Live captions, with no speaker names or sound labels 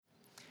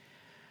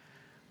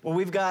Well,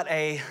 we've got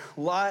a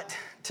lot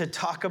to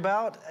talk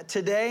about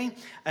today,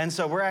 and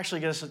so we're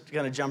actually just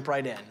going to jump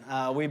right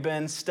in. We've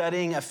been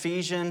studying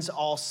Ephesians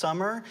all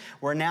summer.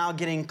 We're now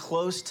getting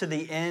close to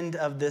the end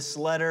of this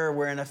letter.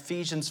 We're in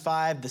Ephesians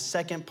 5, the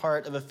second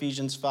part of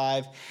Ephesians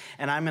 5,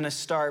 and I'm going to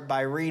start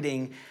by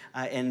reading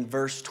in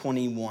verse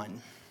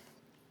 21.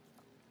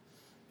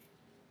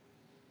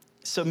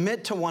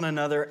 Submit to one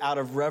another out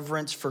of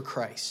reverence for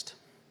Christ.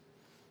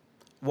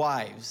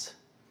 Wives,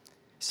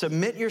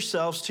 submit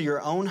yourselves to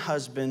your own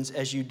husbands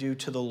as you do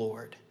to the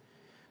Lord.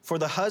 For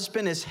the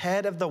husband is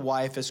head of the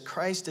wife as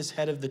Christ is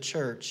head of the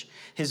church,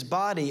 his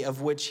body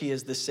of which he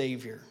is the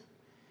Savior.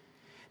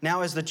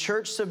 Now as the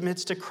church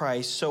submits to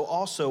Christ, so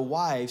also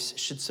wives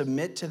should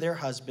submit to their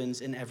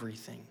husbands in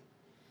everything.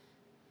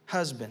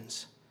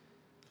 Husbands,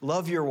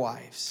 love your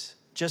wives,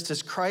 just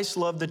as Christ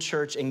loved the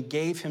church and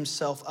gave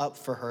himself up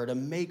for her to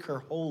make her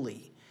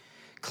holy,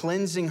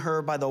 cleansing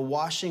her by the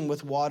washing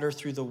with water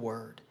through the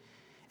word,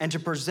 and to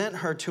present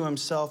her to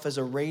himself as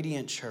a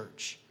radiant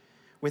church,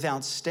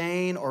 without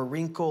stain or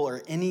wrinkle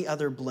or any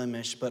other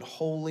blemish, but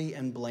holy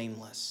and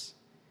blameless.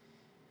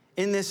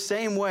 In this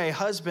same way,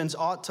 husbands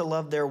ought to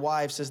love their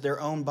wives as their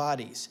own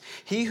bodies.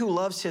 He who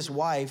loves his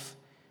wife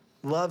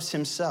loves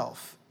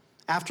himself.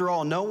 After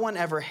all, no one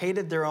ever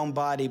hated their own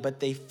body, but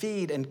they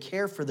feed and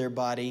care for their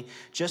body,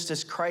 just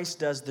as Christ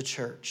does the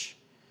church.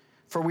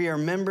 For we are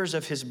members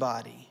of his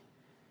body.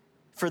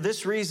 For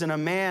this reason, a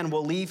man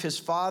will leave his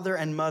father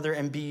and mother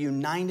and be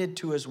united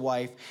to his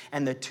wife,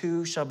 and the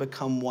two shall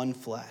become one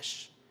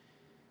flesh.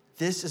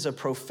 This is a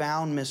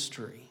profound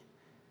mystery,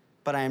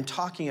 but I am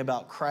talking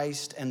about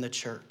Christ and the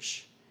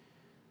church.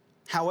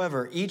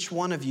 However, each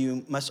one of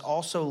you must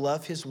also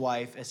love his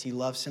wife as he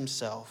loves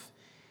himself,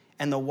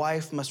 and the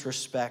wife must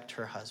respect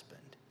her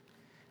husband.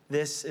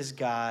 This is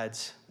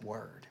God's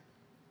word.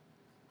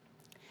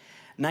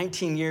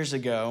 19 years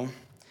ago,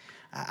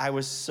 I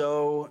was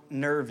so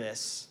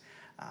nervous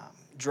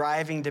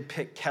driving to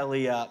pick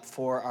Kelly up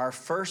for our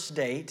first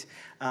date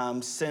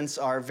since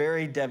our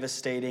very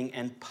devastating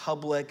and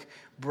public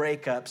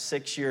breakup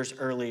 6 years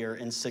earlier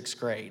in sixth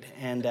grade.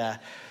 And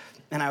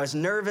I was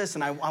nervous,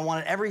 and I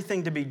wanted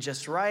everything to be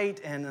just right,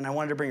 and I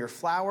wanted to bring her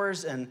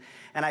flowers, and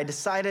I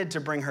decided to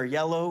bring her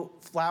yellow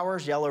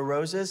flowers, yellow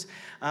roses,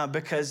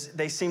 because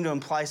they seem to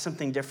imply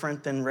something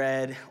different than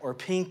red or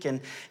pink,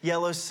 and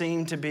yellow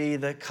seemed to be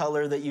the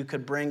color that you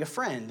could bring a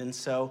friend. And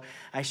so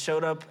I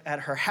showed up at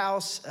her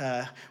house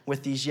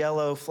with these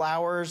yellow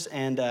flowers,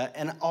 and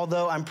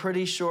although I'm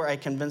pretty sure I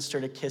convinced her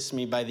to kiss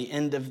me by the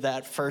end of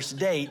that first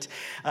date,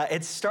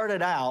 it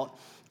started out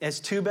as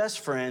two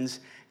best friends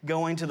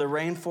going to the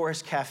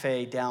Rainforest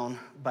Cafe down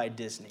by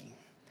Disney.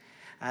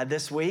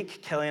 This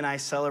week, Kelly and I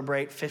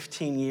celebrate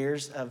 15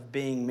 years of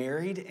being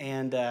married,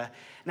 and I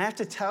have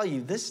to tell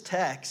you, this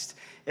text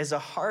is a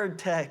hard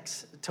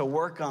text to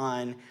work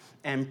on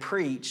and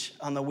preach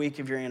on the week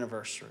of your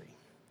anniversary.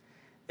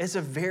 It's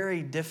a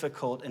very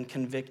difficult and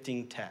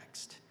convicting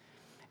text.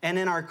 And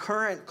in our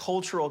current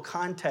cultural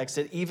context,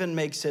 it even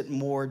makes it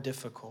more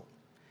difficult.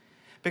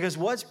 Because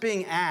what's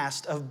being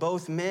asked of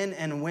both men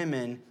and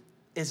women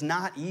is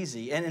not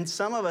easy, and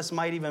some of us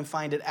might even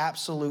find it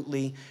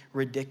absolutely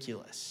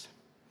ridiculous.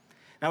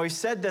 Now, we've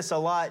said this a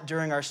lot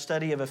during our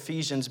study of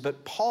Ephesians,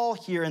 but Paul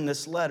here in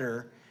this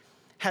letter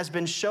has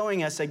been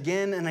showing us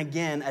again and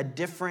again a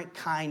different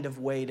kind of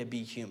way to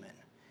be human.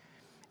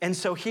 And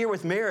so here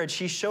with marriage,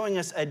 he's showing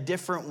us a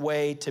different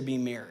way to be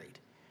married.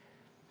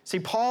 See,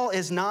 Paul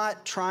is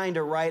not trying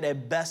to write a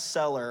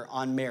bestseller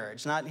on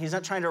marriage. He's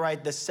not trying to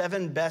write the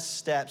 7 best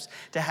steps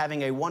to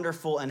having a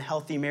wonderful and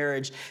healthy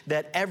marriage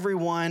that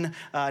everyone,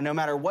 no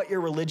matter what your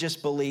religious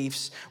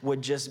beliefs,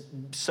 would just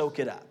soak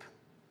it up.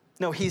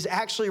 No, he's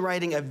actually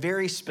writing a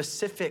very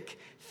specific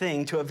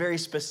thing to a very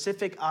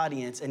specific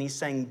audience, and he's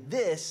saying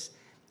this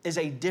is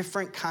a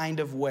different kind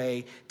of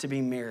way to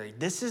be married.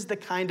 This is the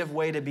kind of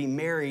way to be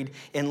married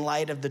in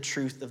light of the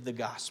truth of the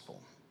gospel.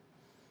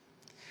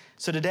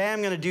 So today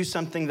I'm going to do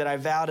something that I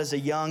vowed as a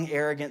young,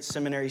 arrogant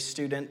seminary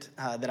student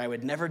that I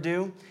would never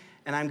do,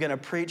 and I'm going to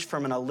preach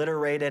from an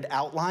alliterated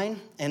outline.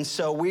 And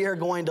so we are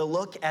going to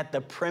look at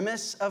the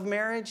premise of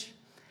marriage,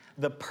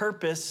 the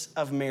purpose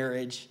of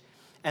marriage,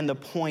 and the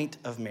point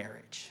of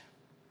marriage.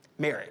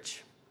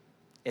 Marriage,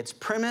 its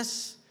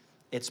premise,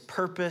 its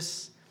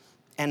purpose,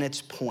 and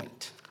its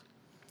point.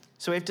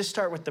 So we have to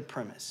start with the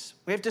premise.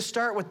 We have to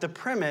start with the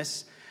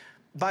premise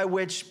by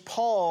which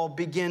Paul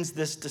begins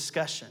this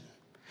discussion.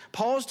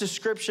 Paul's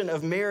description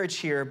of marriage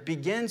here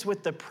begins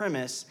with the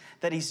premise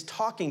that he's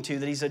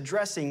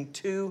addressing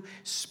two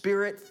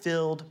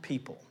spirit-filled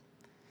people.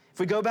 If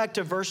we go back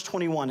to verse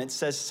 21, it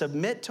says,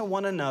 submit to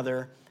one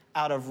another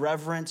out of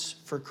reverence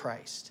for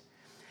Christ.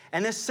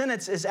 And this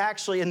sentence is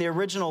actually, in the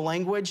original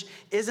language,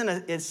 isn't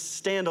a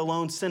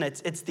standalone sentence.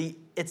 It's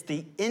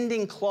the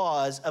ending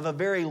clause of a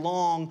very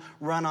long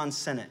run-on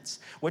sentence,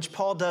 which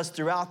Paul does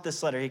throughout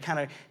this letter. He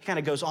kind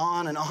of goes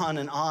on and on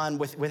and on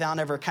without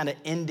ever kind of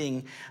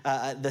ending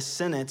the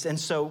sentence. And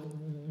so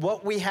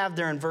what we have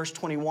there in verse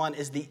 21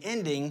 is the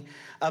ending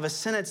of a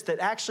sentence that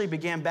actually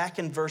began back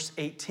in verse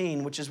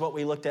 18, which is what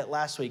we looked at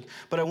last week.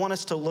 But I want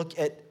us to look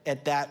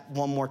at that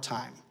one more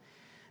time.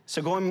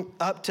 So going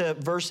up to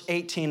verse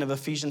 18 of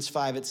Ephesians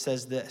 5, it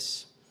says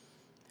this: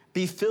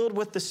 "Be filled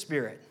with the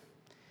Spirit,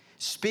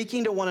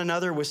 speaking to one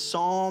another with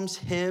psalms,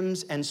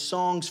 hymns, and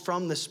songs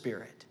from the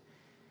Spirit.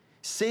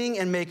 Sing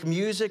and make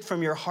music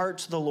from your heart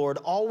to the Lord,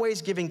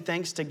 always giving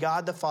thanks to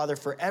God the Father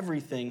for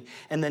everything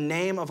in the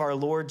name of our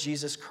Lord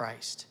Jesus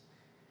Christ.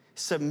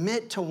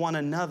 Submit to one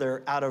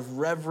another out of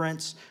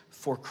reverence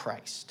for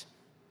Christ."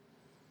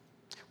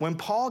 When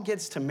Paul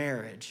gets to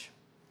marriage,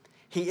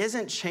 he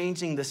isn't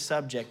changing the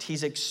subject.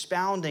 He's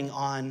expounding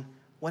on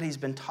what he's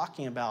been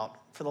talking about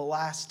for the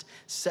last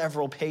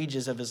several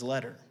pages of his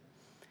letter.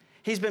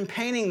 He's been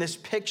painting this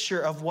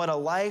picture of what a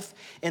life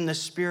in the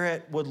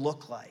Spirit would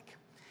look like.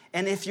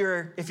 And if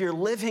you're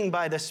living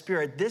by the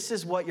Spirit, this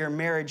is what your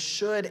marriage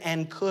should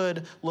and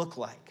could look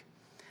like.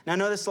 Now, I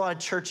know this is a lot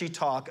of churchy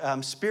talk.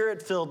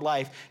 Spirit-filled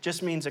life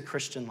just means a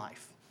Christian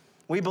life.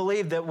 We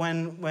believe that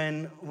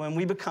when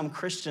we become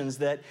Christians,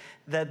 that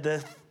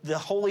the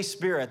Holy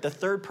Spirit, the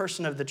third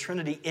person of the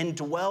Trinity,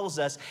 indwells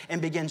us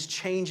and begins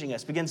changing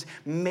us, begins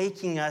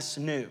making us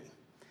new.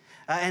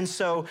 And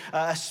so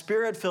a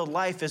Spirit-filled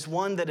life is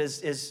one that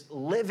is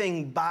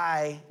living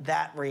by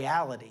that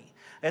reality.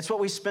 That's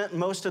what we spent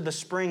most of the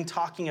spring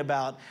talking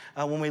about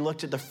when we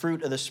looked at the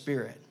fruit of the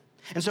Spirit.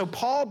 And so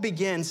Paul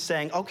begins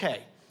saying,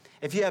 okay,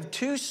 if you have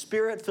two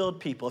Spirit-filled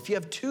people, if you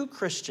have two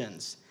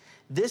Christians,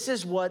 this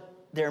is what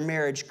their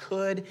marriage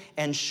could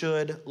and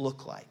should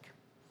look like.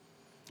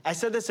 I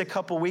said this a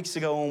couple weeks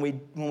ago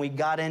when we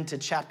got into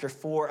chapter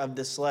 4 of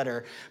this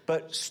letter,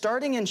 but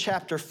starting in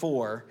chapter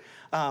 4,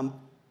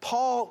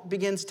 Paul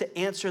begins to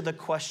answer the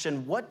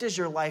question, what should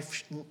your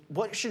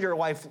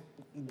life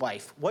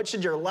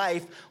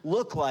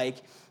look like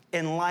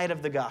in light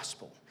of the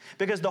gospel?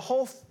 Because the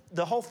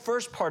whole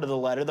first part of the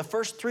letter, the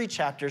first 3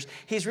 chapters,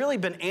 he's really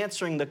been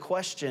answering the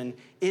question,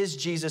 is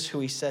Jesus who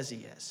he says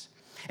he is?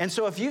 And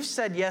so if you've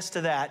said yes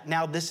to that,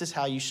 now this is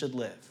how you should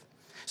live.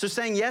 So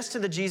saying yes to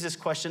the Jesus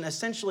question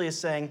essentially is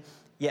saying,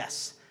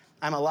 yes,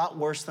 I'm a lot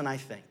worse than I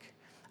think.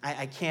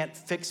 I can't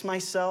fix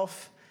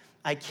myself.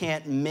 I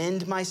can't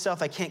mend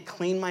myself. I can't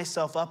clean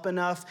myself up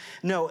enough.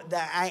 No,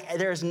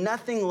 there's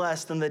nothing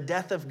less than the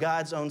death of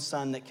God's own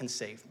Son that can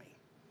save me.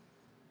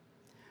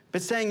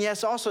 But saying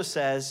yes also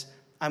says,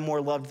 I'm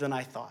more loved than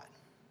I thought.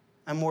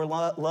 I'm more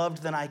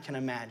loved than I can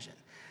imagine.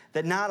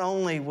 That not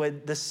only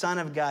would the Son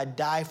of God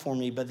die for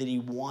me, but that he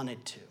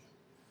wanted to.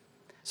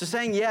 So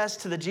saying yes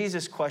to the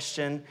Jesus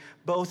question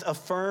both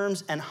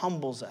affirms and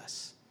humbles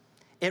us.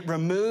 It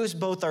removes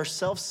both our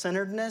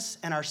self-centeredness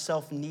and our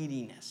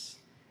self-neediness.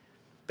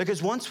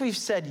 Because once we've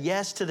said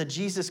yes to the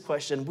Jesus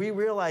question, we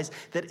realize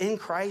that in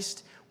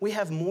Christ, we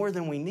have more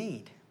than we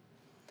need.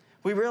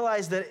 We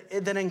realize that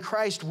in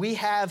Christ, we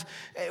have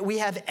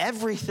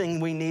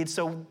everything we need,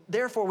 so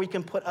therefore we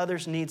can put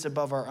others' needs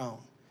above our own.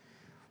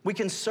 We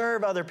can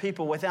serve other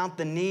people without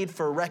the need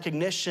for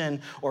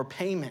recognition or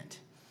payment.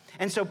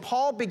 And so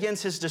Paul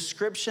begins his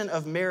description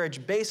of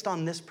marriage based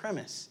on this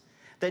premise,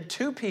 that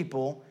two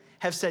people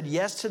have said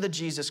yes to the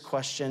Jesus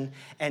question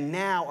and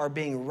now are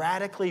being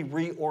radically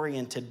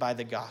reoriented by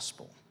the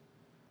gospel.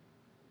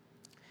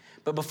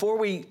 But before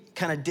we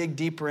kind of dig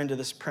deeper into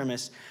this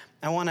premise,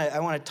 I want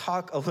to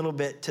talk a little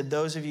bit to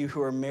those of you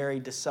who are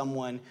married to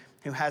someone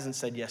who hasn't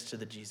said yes to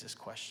the Jesus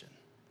question,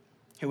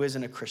 who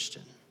isn't a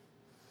Christian.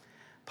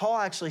 Paul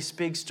actually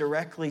speaks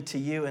directly to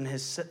you in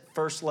his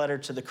first letter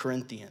to the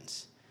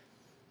Corinthians.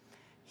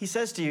 He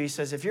says to you,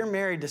 if you're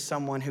married to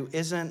someone who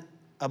isn't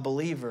a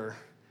believer,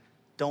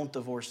 don't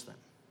divorce them.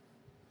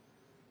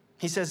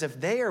 He says,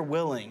 if they are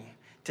willing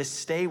to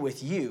stay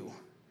with you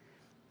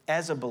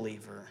as a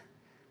believer,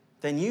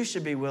 then you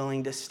should be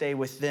willing to stay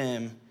with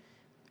them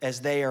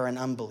as they are an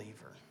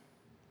unbeliever.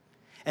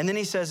 And then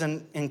he says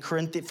in 1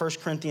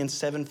 Corinthians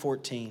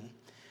 7:14,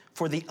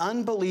 for the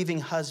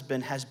unbelieving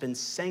husband has been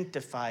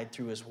sanctified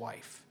through his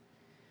wife,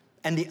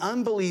 and the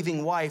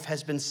unbelieving wife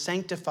has been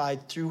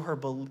sanctified through her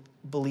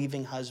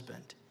believing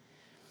husband.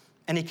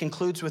 And he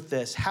concludes with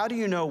this, how do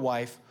you know,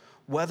 wife,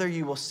 whether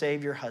you will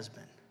save your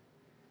husband?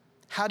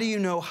 How do you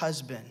know,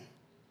 husband,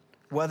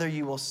 whether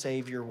you will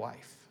save your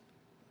wife?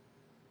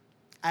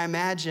 I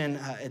imagine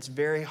it's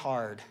very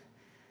hard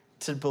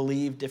to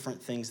believe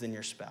different things than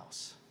your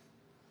spouse.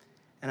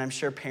 And I'm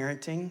sure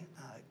parenting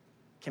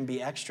can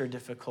be extra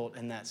difficult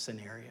in that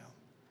scenario.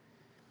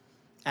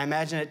 I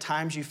imagine at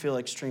times you feel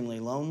extremely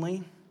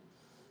lonely.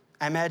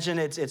 I imagine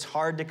it's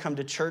hard to come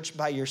to church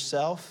by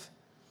yourself.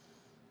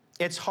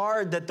 It's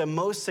hard that the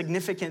most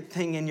significant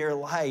thing in your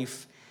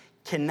life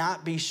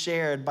cannot be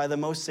shared by the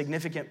most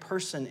significant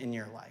person in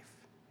your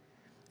life.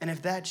 And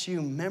if that's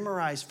you,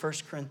 memorize 1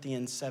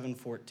 Corinthians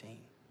 7:14.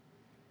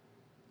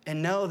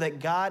 And know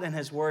that God and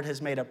his word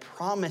has made a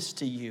promise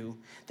to you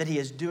that he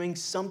is doing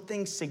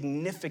something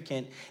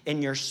significant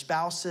in your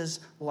spouse's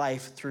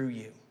life through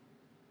you.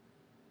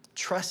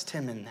 Trust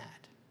him in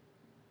that.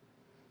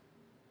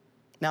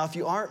 Now, if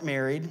you aren't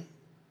married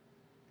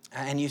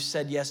and you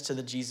said yes to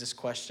the Jesus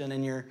question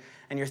and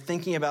you're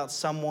thinking about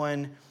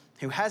someone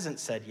who hasn't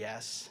said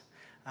yes,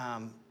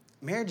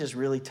 marriage is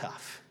really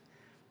tough.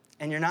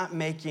 And you're not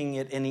making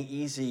it any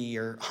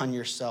easier on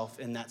yourself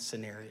in that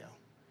scenario.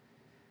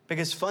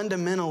 Because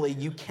fundamentally,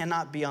 you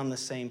cannot be on the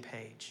same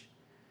page.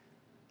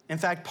 In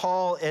fact,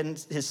 Paul, in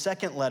his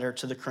second letter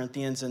to the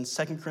Corinthians, in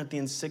 2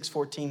 Corinthians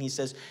 6:14, he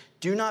says,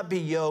 "Do not be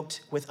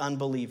yoked with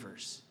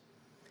unbelievers."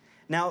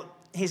 Now,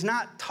 he's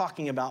not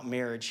talking about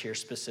marriage here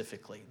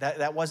specifically.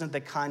 That wasn't the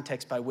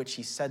context by which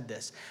he said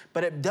this.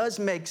 But it does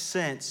make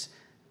sense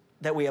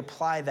that we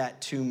apply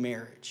that to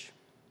marriage.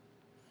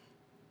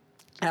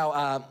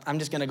 Now, I'm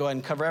just going to go ahead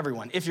and cover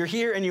everyone. If you're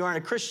here and you aren't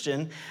a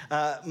Christian,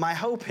 my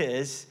hope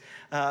is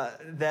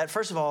that,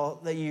 first of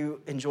all, that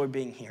you enjoy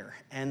being here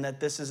and that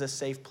this is a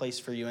safe place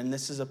for you. And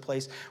this is a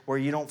place where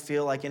you don't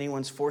feel like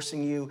anyone's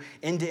forcing you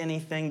into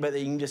anything, but that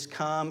you can just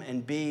come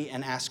and be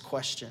and ask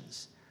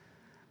questions.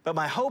 But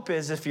my hope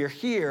is, if you're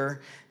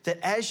here, that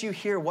as you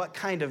hear what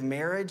kind of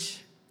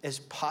marriage is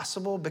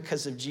possible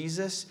because of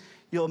Jesus,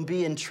 you'll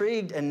be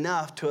intrigued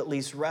enough to at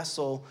least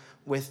wrestle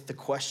with the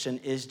question,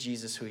 is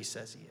Jesus who he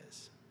says he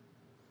is?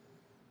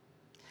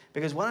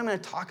 Because what I'm going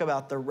to talk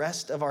about the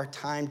rest of our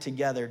time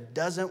together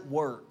doesn't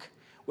work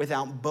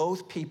without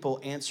both people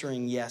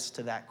answering yes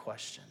to that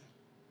question.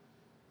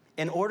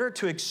 In order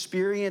to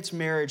experience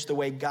marriage the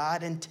way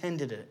God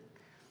intended it,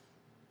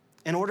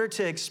 in order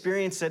to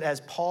experience it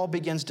as Paul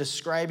begins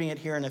describing it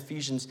here in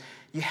Ephesians,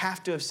 you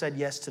have to have said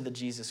yes to the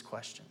Jesus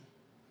question.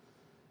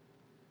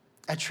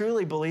 I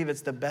truly believe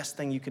it's the best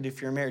thing you could do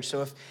for your marriage.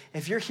 So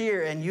if you're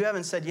here and you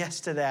haven't said yes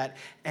to that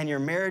and your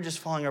marriage is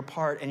falling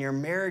apart and your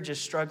marriage is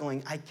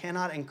struggling, I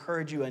cannot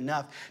encourage you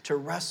enough to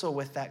wrestle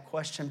with that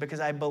question,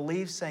 because I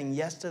believe saying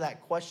yes to that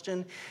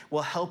question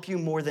will help you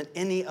more than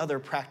any other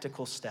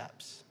practical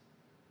steps.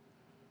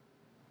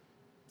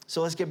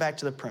 So let's get back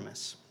to the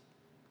premise.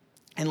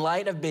 In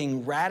light of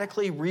being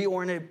radically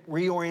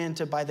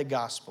reoriented by the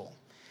gospel,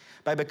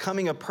 by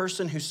becoming a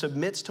person who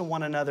submits to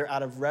one another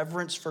out of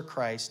reverence for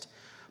Christ,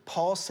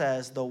 Paul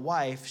says the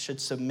wife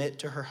should submit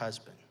to her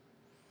husband.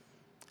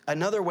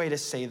 Another way to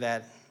say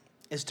that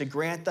is to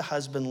grant the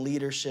husband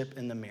leadership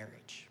in the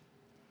marriage.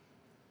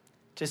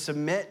 To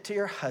submit to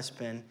your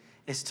husband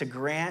is to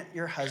grant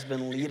your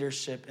husband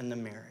leadership in the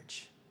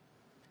marriage.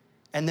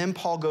 And then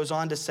Paul goes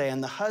on to say,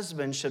 and the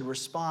husband should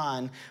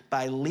respond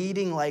by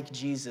leading like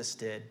Jesus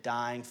did,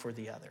 dying for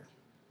the other.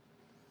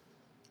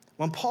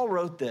 When Paul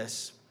wrote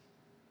this,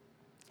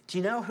 do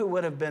you know who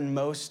would have been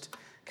most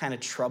kind of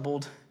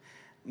troubled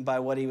by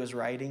what he was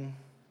writing?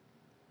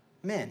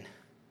 Men.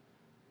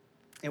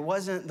 It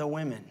wasn't the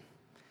women.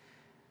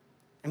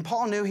 And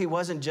Paul knew he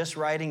wasn't just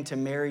writing to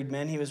married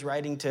men. He was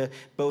writing to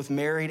both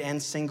married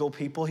and single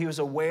people. He was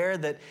aware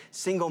that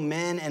single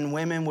men and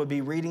women would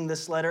be reading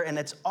this letter, and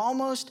it's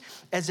almost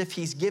as if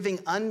he's giving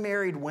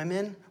unmarried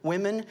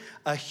women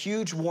a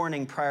huge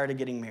warning prior to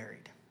getting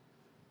married.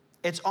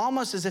 It's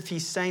almost as if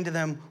he's saying to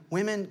them,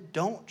 women,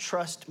 don't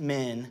trust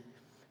men.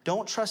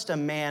 Don't trust a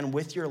man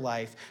with your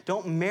life.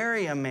 Don't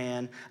marry a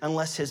man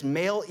unless his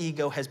male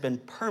ego has been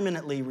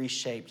permanently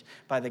reshaped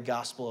by the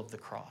gospel of the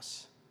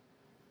cross.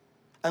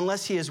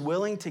 Unless he is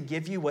willing to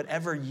give you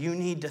whatever you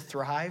need to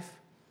thrive.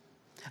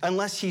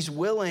 Unless he's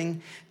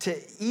willing to,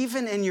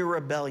 even in your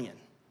rebellion,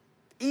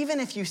 even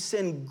if you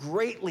sin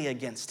greatly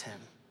against him,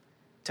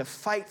 to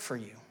fight for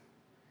you.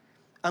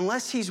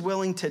 Unless he's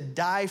willing to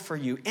die for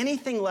you,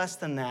 anything less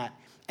than that,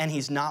 and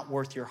he's not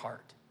worth your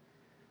heart.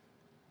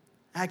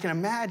 I can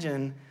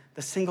imagine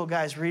the single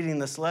guys reading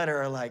this letter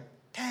are like,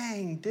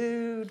 dang,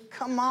 dude,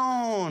 come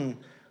on.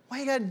 Why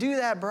you gotta do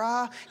that,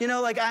 brah?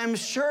 I'm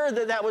sure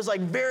that was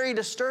very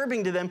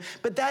disturbing to them,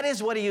 but that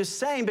is what he was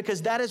saying,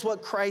 because that is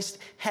what Christ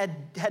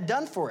had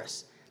done for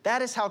us.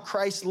 That is how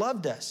Christ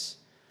loved us.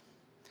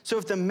 So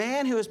if the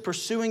man who is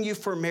pursuing you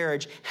for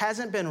marriage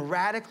hasn't been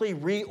radically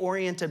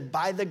reoriented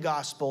by the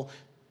gospel,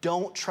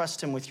 don't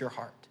trust him with your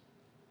heart.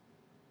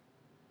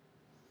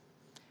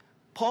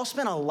 Paul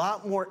spent a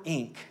lot more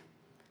ink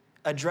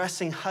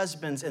addressing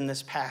husbands in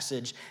this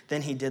passage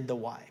than he did the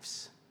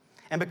wives.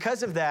 And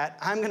because of that,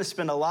 I'm going to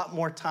spend a lot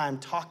more time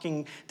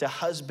talking to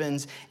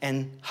husbands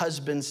and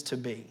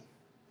husbands-to-be.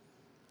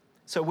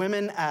 So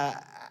women,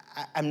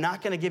 I'm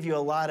not going to give you a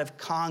lot of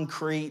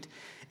concrete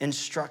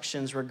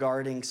instructions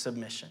regarding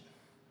submission,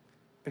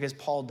 because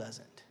Paul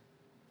doesn't.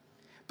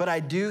 But I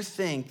do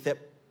think that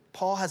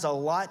Paul has a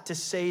lot to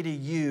say to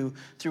you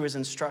through his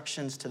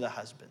instructions to the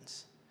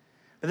husbands.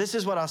 But this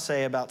is what I'll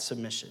say about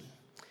submission.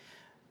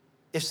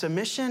 If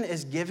submission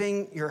is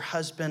giving your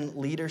husband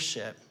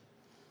leadership,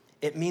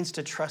 it means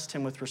to trust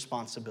him with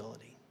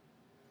responsibility.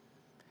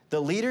 The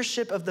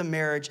leadership of the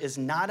marriage is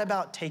not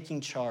about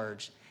taking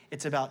charge,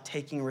 it's about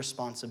taking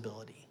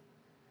responsibility.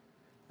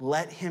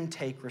 Let him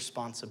take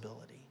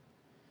responsibility.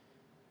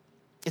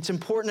 It's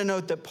important to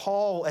note that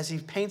Paul, as he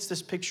paints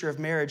this picture of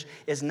marriage,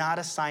 is not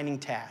assigning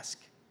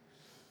tasks.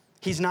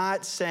 He's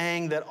not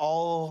saying that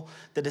all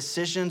the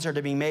decisions are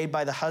to be made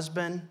by the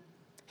husband.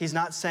 He's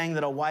not saying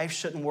that a wife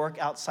shouldn't work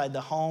outside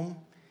the home.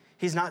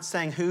 He's not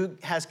saying who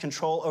has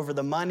control over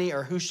the money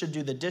or who should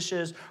do the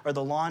dishes or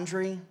the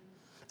laundry.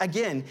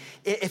 Again,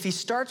 if he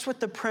starts with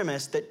the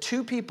premise that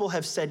two people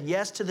have said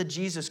yes to the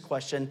Jesus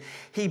question,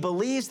 he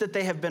believes that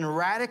they have been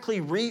radically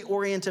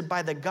reoriented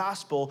by the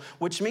gospel,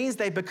 which means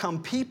they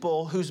become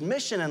people whose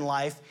mission in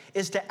life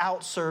is to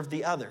outserve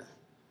the other.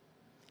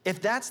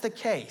 If that's the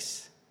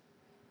case,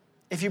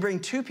 if you bring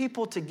two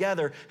people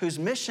together whose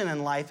mission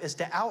in life is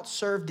to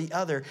outserve the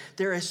other,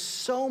 there is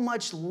so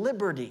much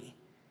liberty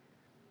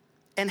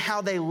in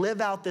how they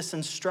live out this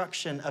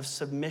instruction of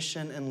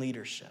submission and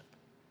leadership.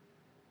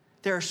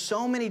 There are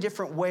so many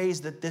different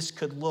ways that this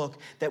could look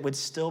that would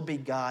still be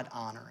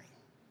God-honoring.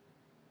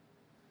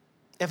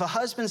 If a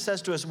husband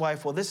says to his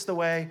wife, well, this is the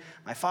way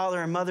my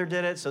father and mother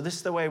did it, so this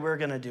is the way we're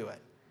going to do it.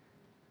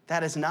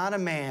 That is not a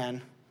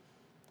man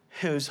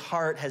whose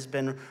heart has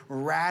been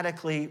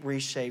radically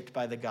reshaped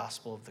by the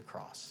gospel of the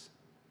cross.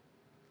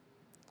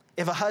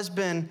 If a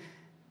husband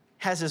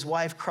has his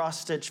wife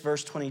cross-stitch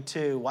verse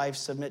 22, wife,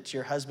 submit to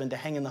your husband to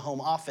hang in the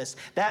home office,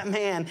 that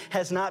man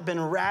has not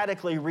been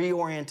radically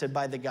reoriented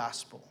by the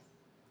gospel.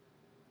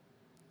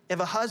 If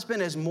a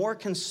husband is more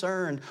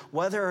concerned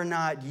whether or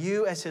not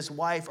you as his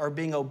wife are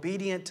being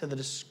obedient to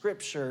the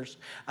scriptures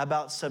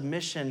about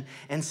submission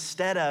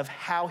instead of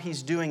how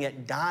he's doing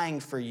it, dying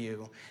for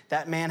you,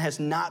 that man has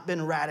not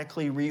been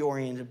radically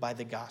reoriented by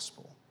the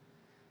gospel.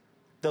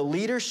 The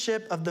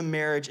leadership of the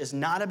marriage is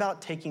not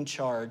about taking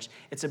charge,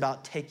 it's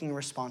about taking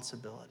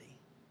responsibility.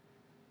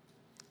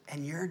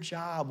 And your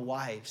job,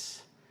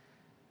 wives,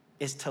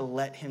 is to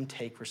let him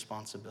take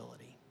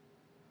responsibility.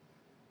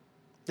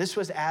 This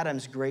was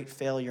Adam's great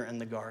failure in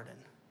the garden.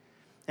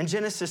 In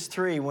Genesis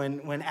 3,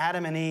 when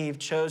Adam and Eve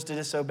chose to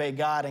disobey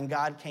God and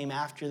God came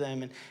after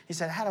them and he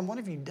said, Adam, what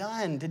have you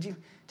done? Did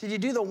you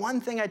do the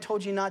one thing I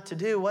told you not to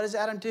do? What does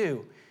Adam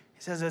do?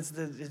 He says,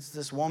 it's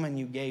this woman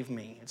you gave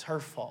me. It's her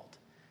fault.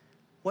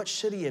 What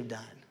should he have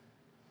done?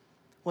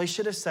 Well, he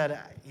should have said,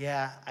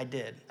 yeah, I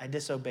did. I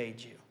disobeyed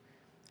you.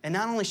 And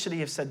not only should he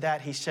have said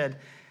that, he should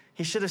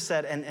have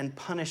said, and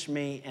punish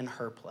me in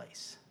her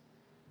place.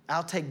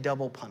 I'll take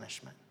double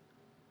punishment.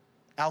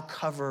 I'll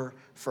cover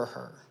for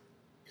her.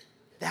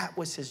 That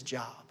was his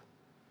job.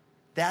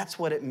 That's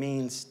what it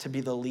means to be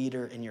the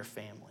leader in your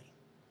family.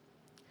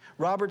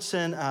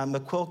 Robertson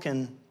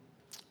McQuilkin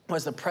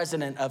was the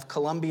president of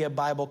Columbia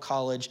Bible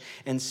College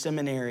and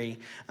Seminary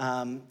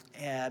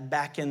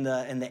back in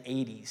the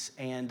 80s.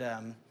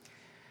 And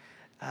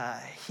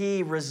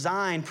he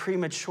resigned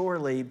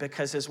prematurely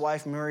because his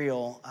wife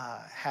Muriel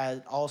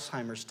had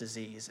Alzheimer's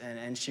disease,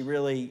 and she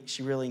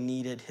really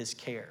needed his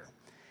care.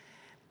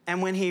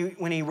 And when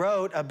he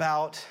wrote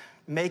about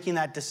making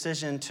that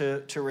decision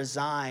to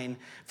resign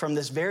from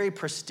this very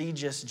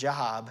prestigious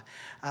job,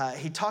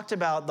 he talked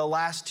about the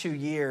last 2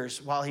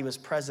 years while he was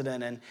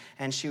president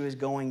and she was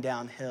going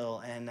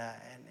downhill. And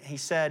he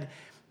said,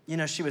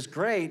 she was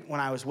great when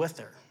I was with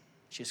her.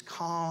 She was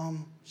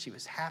calm, she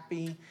was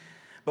happy.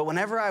 But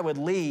whenever I would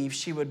leave,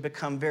 she would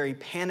become very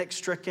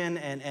panic-stricken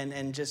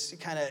and just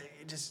kind of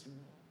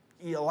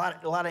a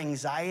lot of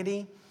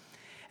anxiety.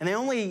 And they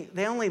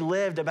only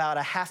lived about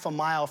a half a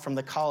mile from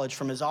the college,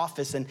 from his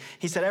office. And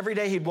he said every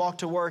day he'd walk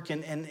to work,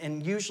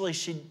 and usually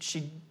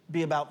she'd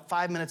be about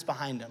 5 minutes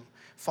behind him,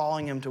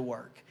 following him to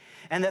work.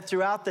 And that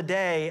throughout the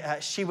day,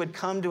 she would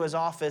come to his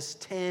office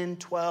 10,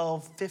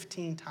 12,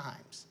 15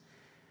 times.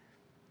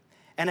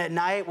 And at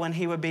night, when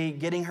he would be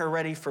getting her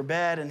ready for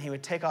bed and he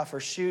would take off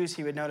her shoes,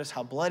 he would notice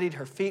how bloodied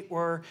her feet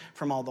were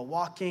from all the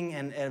walking.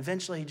 And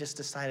eventually he just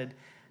decided,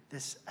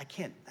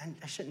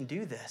 I shouldn't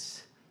do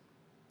this.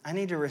 I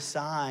need to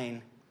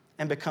resign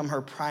and become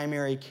her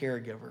primary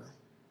caregiver.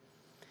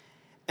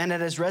 And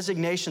at his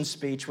resignation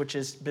speech, which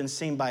has been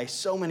seen by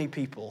so many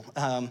people,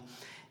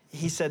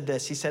 he said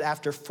this. He said,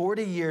 after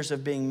 40 years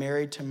of being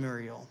married to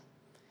Muriel,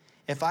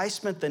 if I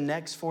spent the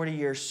next 40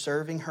 years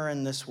serving her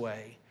in this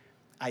way,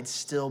 I'd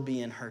still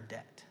be in her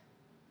debt.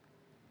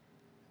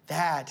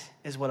 That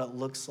is what it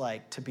looks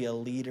like to be a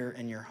leader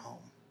in your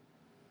home.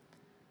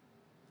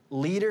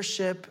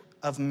 Leadership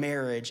of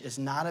marriage is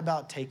not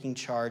about taking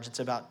charge. It's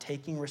about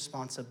taking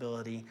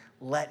responsibility.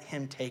 Let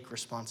him take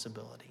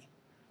responsibility.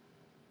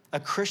 A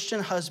Christian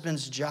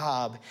husband's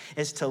job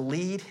is to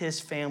lead his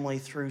family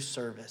through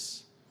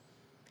service.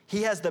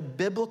 He has the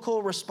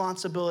biblical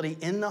responsibility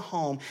in the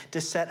home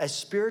to set a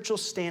spiritual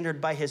standard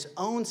by his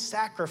own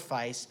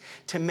sacrifice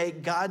to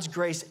make God's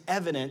grace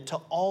evident to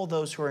all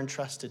those who are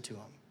entrusted to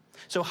him.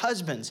 So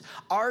husbands,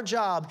 our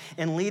job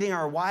in leading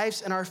our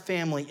wives and our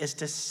family is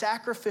to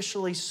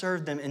sacrificially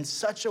serve them in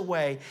such a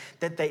way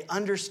that they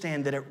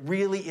understand that it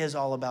really is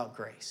all about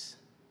grace.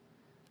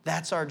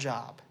 That's our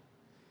job.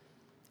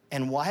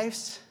 And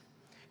wives,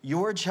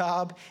 your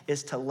job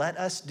is to let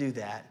us do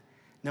that,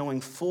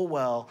 knowing full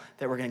well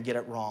that we're going to get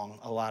it wrong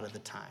a lot of the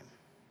time.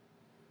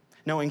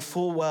 knowing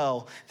full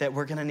well that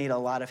we're going to need a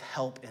lot of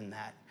help in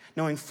that,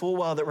 knowing full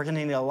well that we're going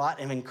to need a lot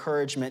of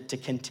encouragement to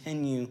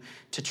continue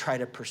to try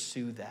to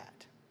pursue that.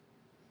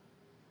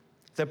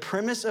 The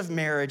premise of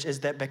marriage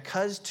is that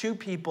because two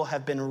people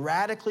have been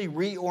radically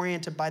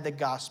reoriented by the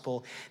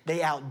gospel,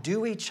 they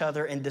outdo each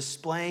other in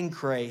displaying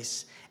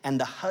grace, and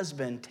the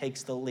husband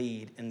takes the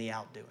lead in the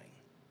outdoing.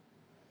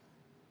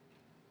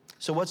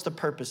 So what's the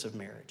purpose of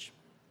marriage?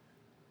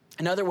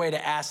 Another way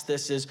to ask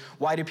this is,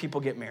 why do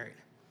people get married?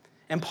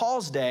 In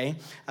Paul's day,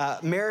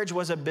 marriage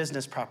was a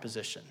business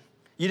proposition.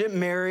 You didn't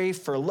marry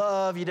for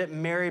love. You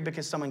didn't marry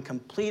because someone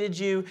completed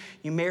you.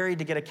 You married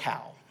to get a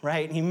cow.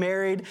 Right? You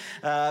married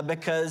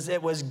because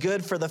it was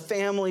good for the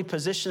family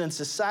position in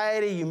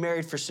society. You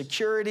married for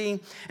security.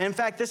 And in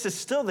fact, this is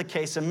still the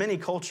case in many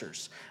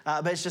cultures,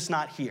 but it's just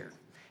not here.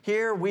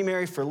 Here, we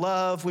marry for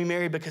love. We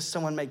marry because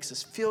someone makes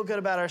us feel good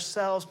about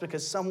ourselves,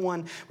 because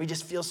we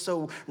just feel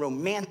so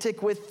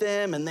romantic with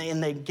them, and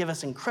they give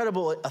us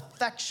incredible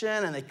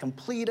affection, and they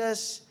complete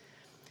us.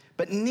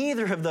 But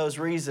neither of those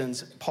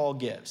reasons Paul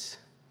gives.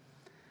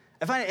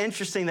 I find it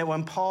interesting that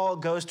when Paul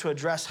goes to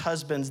address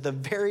husbands, the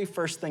very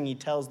first thing he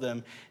tells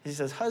them is he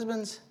says,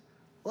 husbands,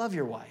 love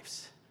your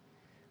wives,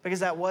 because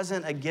that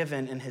wasn't a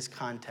given in his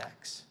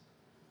context.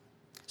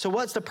 So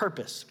what's the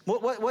purpose?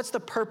 What's the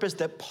purpose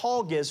that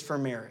Paul gives for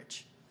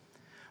marriage?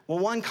 Well,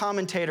 one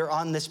commentator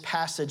on this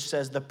passage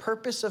says the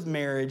purpose of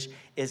marriage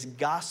is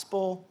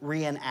gospel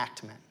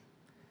reenactment.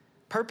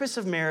 Purpose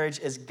of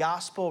marriage is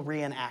gospel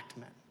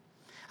reenactment.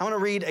 I want to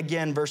read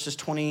again verses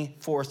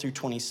 24 through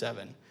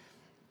 27.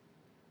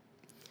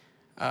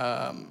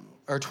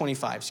 Or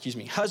 25,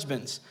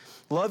 Husbands,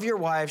 love your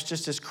wives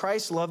just as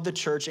Christ loved the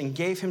church and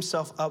gave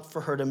himself up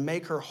for her to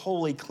make her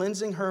holy,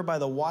 cleansing her by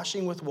the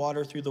washing with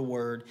water through the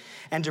word,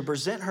 and to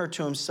present her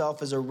to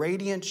himself as a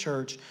radiant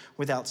church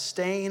without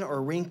stain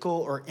or wrinkle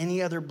or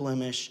any other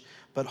blemish,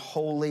 but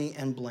holy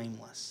and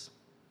blameless.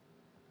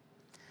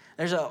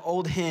 There's an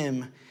old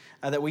hymn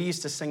that we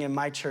used to sing in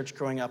my church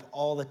growing up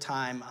all the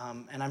time,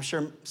 and I'm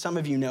sure some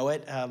of you know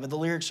it, but the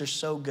lyrics are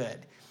so good.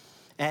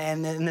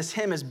 And this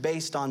hymn is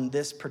based on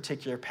this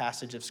particular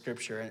passage of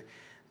Scripture. And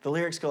the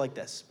lyrics go like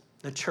this.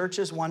 The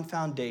church's one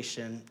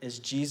foundation is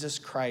Jesus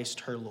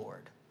Christ, her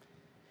Lord.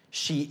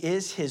 She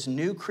is his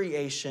new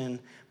creation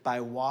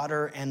by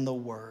water and the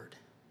word.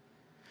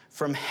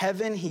 From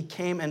heaven he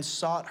came and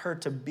sought her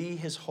to be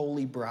his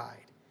holy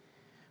bride.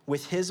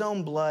 With his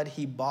own blood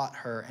he bought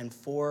her, and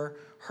for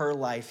her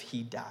life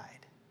he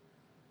died.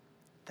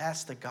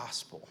 That's the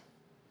gospel.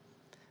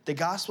 The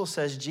gospel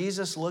says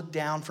Jesus looked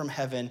down from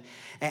heaven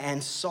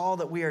and saw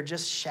that we are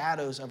just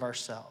shadows of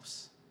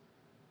ourselves.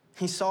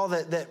 He saw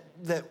that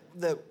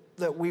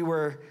we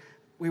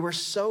were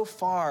so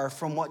far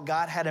from what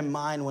God had in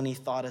mind when he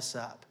thought us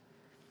up.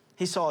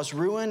 He saw us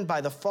ruined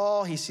by the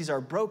fall. He sees our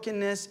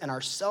brokenness and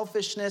our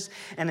selfishness.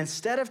 And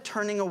instead of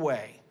turning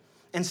away,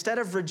 instead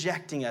of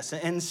rejecting us,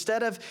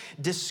 instead of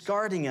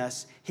discarding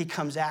us, he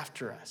comes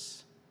after us.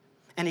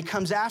 And he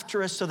comes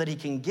after us so that he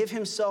can give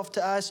himself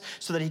to us,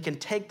 so that he can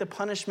take the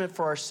punishment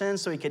for our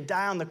sins, so he could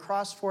die on the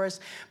cross for us.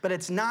 But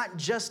it's not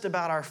just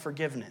about our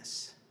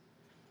forgiveness.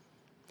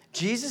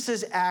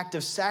 Jesus' act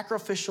of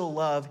sacrificial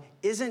love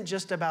isn't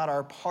just about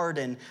our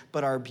pardon,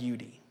 but our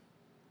beauty.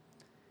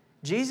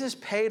 Jesus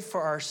paid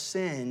for our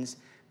sins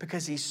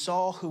because he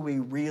saw who we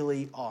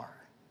really are.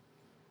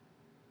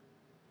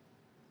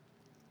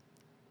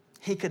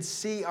 He could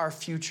see our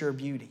future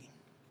beauty.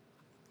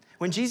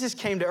 When Jesus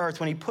came to earth,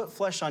 when he put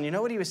flesh on, you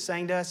know what he was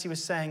saying to us? He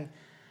was saying,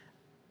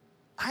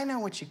 I know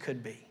what you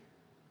could be.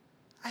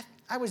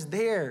 I was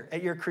there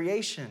at your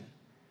creation.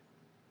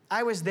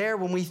 I was there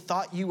when we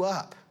thought you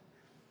up.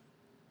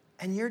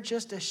 And you're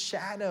just a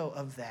shadow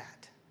of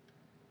that.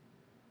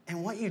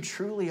 And what you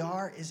truly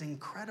are is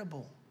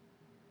incredible.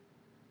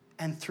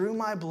 And through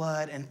my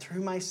blood and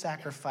through my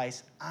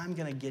sacrifice, I'm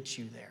going to get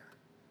you there.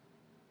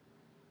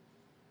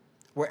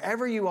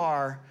 Wherever you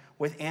are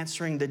with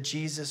answering the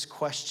Jesus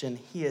question,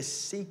 he is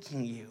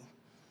seeking you.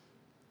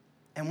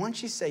 And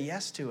once you say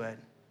yes to it,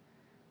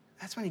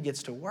 that's when he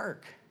gets to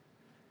work.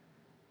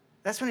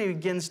 That's when he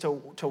begins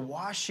to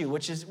wash you,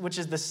 which is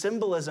the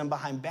symbolism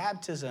behind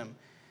baptism,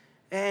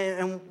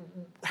 and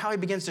how he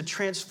begins to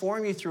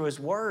transform you through his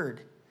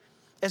word.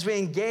 As we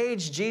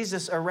engage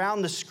Jesus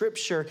around the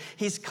scripture,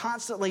 he's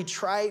constantly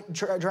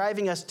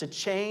driving us to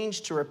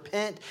change, to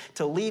repent,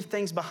 to leave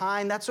things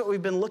behind. That's what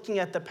we've been looking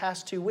at the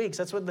past 2 weeks.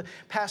 That's what the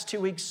past 2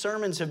 weeks'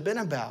 sermons have been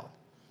about.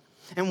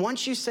 And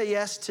once you say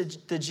yes to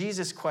the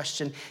Jesus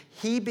question,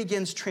 he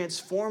begins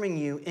transforming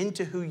you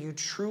into who you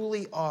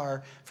truly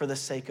are for the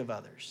sake of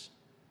others.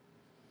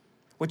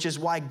 Which is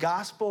why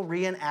gospel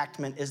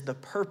reenactment is the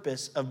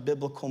purpose of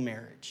biblical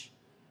marriage.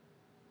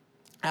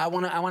 I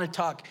want to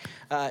talk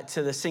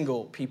to the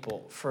single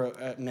people for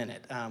a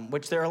minute,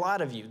 which there are a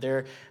lot of you.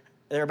 There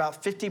are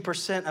about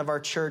 50% of our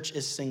church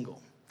is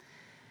single.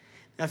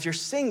 Now, if you're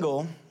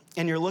single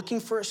and you're looking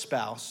for a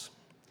spouse,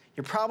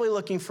 you're probably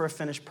looking for a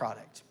finished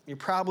product. You're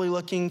probably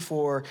looking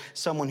for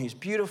someone who's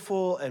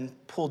beautiful and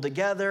pulled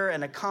together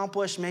and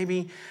accomplished,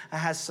 maybe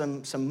has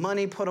some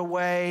money put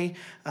away,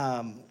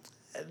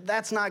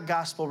 That's not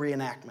gospel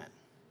reenactment.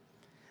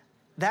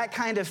 That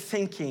kind of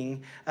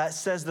thinking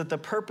says that the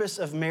purpose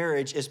of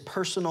marriage is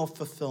personal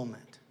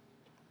fulfillment.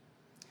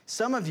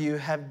 Some of you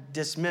have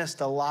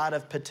dismissed a lot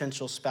of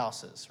potential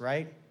spouses,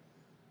 right?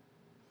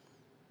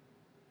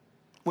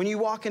 When you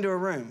walk into a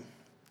room,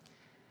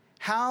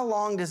 how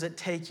long does it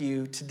take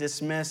you to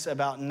dismiss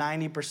about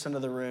 90%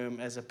 of the room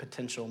as a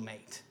potential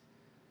mate?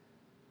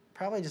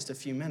 Probably just a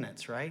few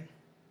minutes, right?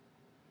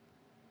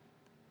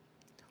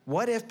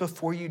 What if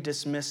before you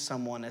dismiss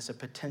someone as a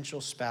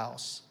potential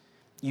spouse,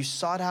 you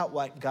sought out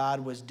what God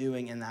was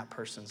doing in that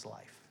person's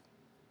life?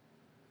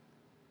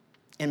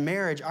 In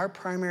marriage, our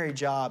primary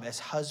job as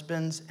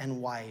husbands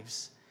and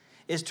wives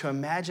is to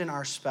imagine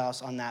our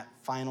spouse on that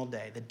final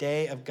day, the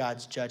day of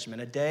God's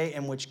judgment, a day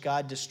in which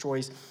God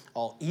destroys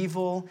all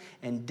evil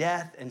and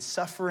death and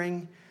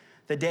suffering,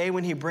 the day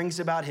when he brings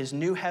about his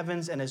new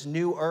heavens and his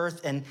new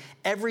earth, and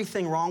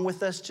everything wrong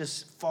with us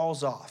just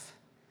falls off.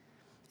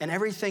 And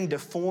everything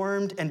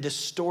deformed and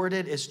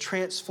distorted is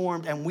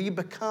transformed, and we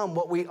become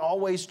what we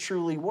always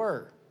truly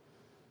were.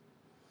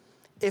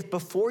 If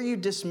before you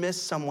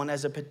dismiss someone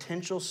as a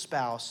potential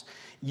spouse,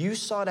 you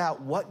sought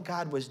out what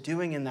God was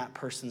doing in that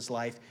person's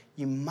life,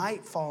 you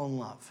might fall in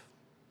love.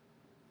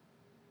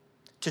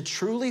 To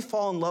truly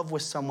fall in love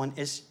with someone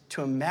is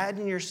to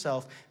imagine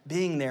yourself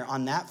being there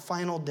on that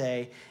final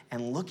day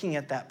and looking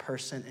at that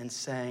person and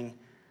saying,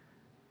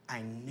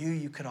 I knew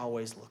you could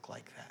always look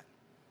like that.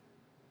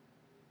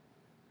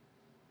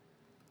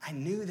 I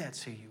knew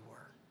that's who you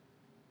were.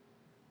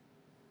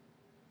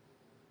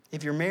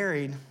 If you're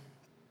married,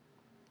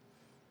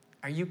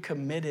 are you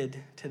committed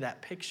to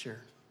that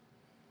picture?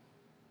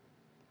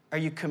 Are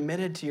you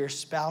committed to your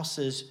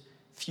spouse's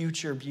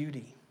future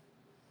beauty?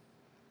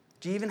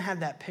 Do you even have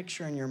that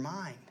picture in your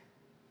mind?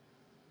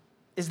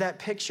 Is that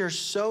picture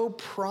so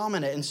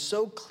prominent and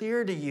so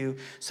clear to you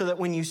so that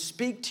when you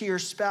speak to your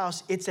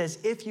spouse, it's as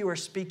if you are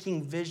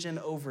speaking vision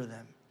over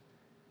them?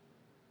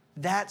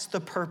 That's the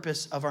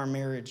purpose of our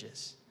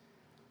marriages.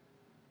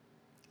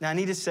 Now, I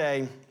need to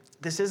say,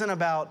 this isn't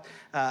about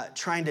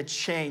trying to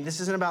change. This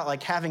isn't about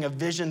like having a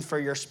vision for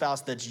your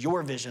spouse that's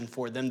your vision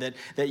for them,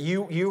 that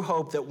you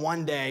hope that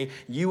one day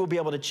you will be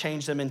able to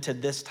change them into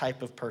this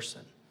type of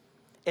person.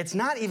 It's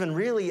not even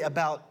really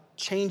about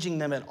changing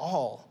them at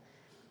all.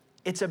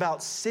 It's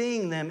about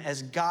seeing them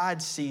as God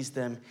sees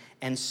them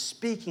and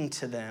speaking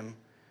to them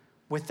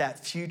with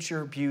that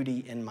future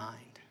beauty in mind.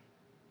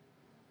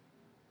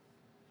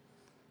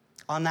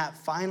 On that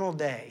final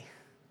day,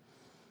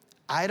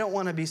 I don't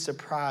want to be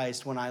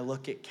surprised when I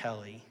look at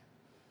Kelly.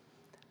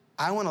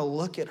 I want to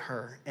look at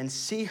her and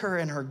see her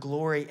in her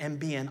glory and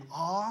be in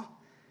awe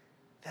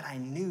that I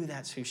knew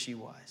that's who she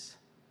was,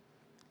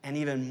 and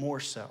even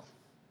more so.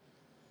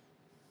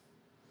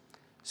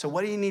 So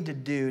what do you need to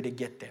do to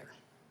get there?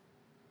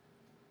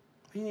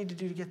 What do you need to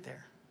do to get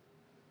there?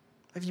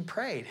 Have you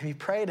prayed? Have you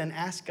prayed and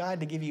asked God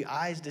to give you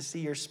eyes to see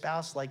your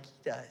spouse like he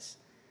does?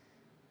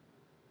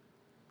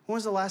 When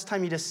was the last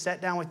time you just sat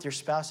down with your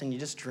spouse and you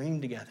just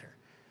dreamed together?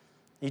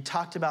 You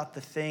talked about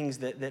the things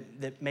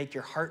that make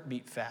your heart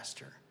beat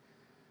faster.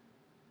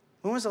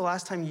 When was the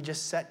last time you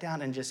just sat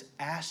down and just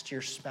asked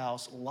your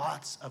spouse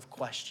lots of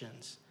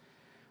questions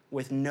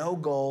with no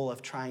goal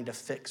of trying to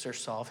fix or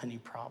solve any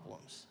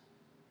problems?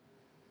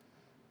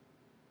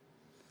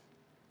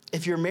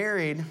 If you're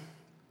married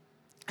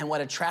and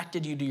what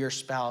attracted you to your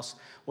spouse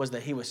was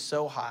that he was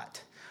so hot,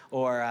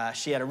 or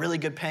she had a really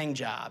good paying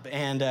job,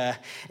 and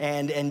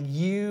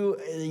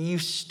you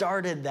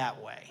started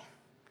that way,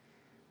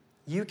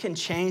 you can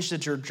change the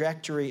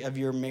trajectory of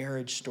your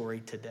marriage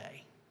story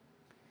today.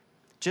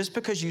 Just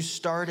because you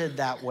started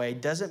that way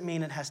doesn't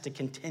mean it has to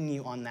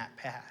continue on that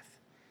path.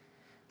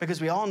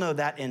 Because we all know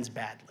that ends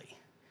badly.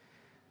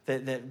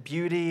 That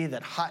beauty,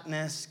 that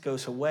hotness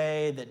goes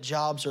away, that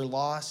jobs are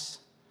lost.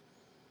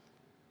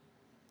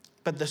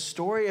 But the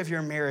story of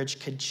your marriage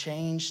could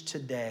change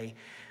today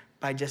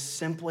by just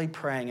simply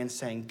praying and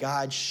saying,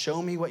 God,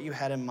 show me what you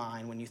had in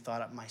mind when you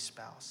thought up my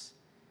spouse.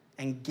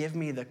 And give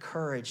me the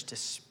courage to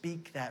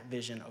speak that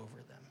vision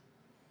over them.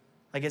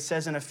 Like it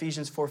says in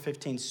Ephesians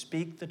 4:15,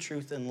 speak the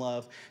truth in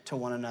love to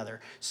one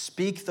another.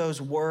 Speak those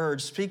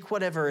words. Speak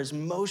whatever is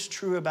most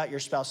true about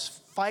your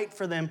spouse. Fight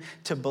for them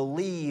to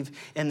believe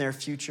in their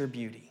future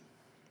beauty.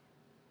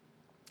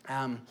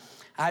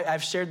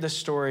 I've shared this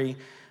story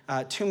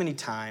too many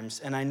times,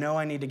 and I know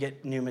I need to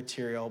get new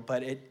material,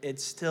 but it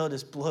still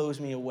just blows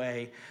me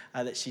away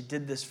that she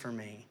did this for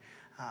me.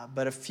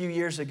 But a few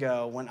years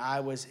ago, when I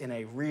was in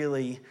a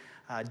really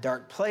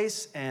dark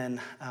place and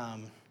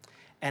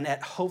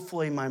at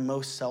hopefully my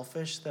most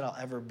selfish that I'll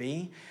ever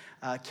be,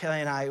 Kelly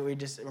and I, we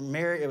just were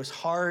married. It was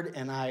hard,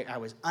 and I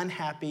was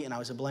unhappy, and I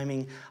was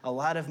blaming a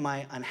lot of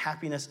my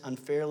unhappiness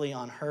unfairly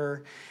on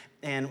her,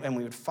 and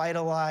we would fight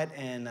a lot,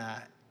 and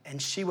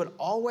she would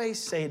always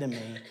say to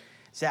me,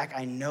 Zach,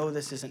 I know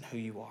this isn't who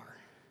you are.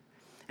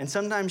 And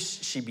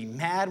sometimes she'd be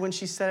mad when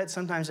she said it.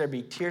 Sometimes there'd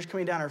be tears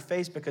coming down her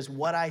face because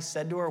what I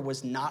said to her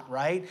was not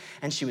right.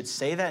 And she would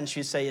say that, and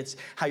she'd say, it's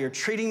how you're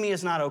treating me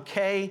is not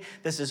okay.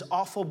 This is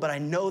awful, but I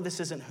know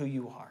this isn't who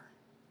you are.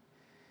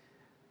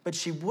 But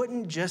she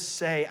wouldn't just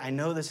say, I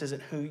know this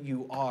isn't who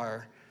you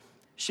are.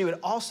 She would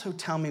also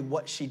tell me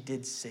what she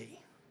did see.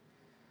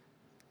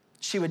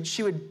 She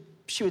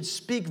would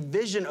speak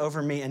vision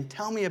over me and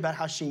tell me about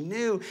how she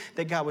knew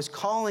that God was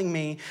calling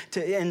me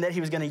to, and that he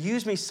was going to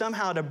use me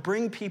somehow to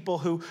bring people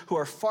who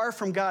are far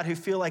from God, who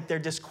feel like they're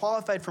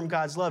disqualified from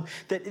God's love,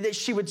 that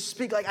she would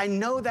speak like, I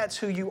know that's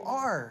who you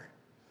are.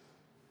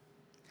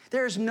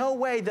 There's no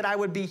way that I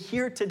would be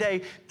here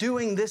today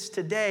doing this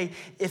today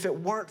if it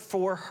weren't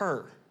for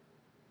her.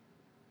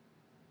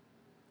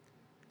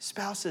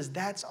 Spouses,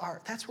 that's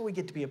what we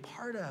get to be a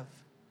part of.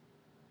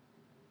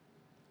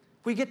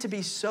 We get to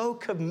be so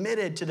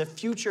committed to the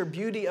future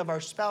beauty of our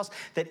spouse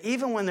that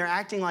even when they're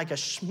acting like a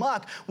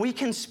schmuck, we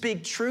can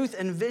speak truth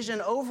and vision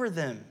over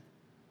them.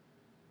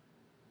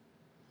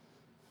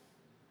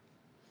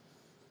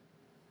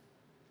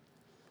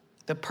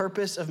 The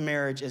purpose of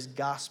marriage is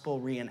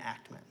gospel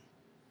reenactment.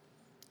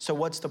 So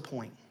what's the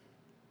point?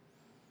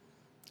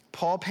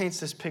 Paul paints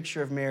this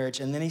picture of marriage,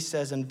 and then he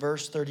says in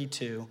verse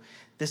 32,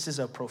 this is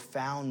a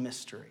profound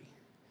mystery.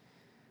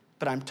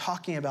 But I'm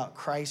talking about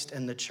Christ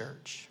and the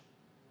church.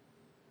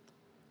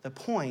 The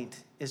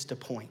point is to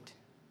point.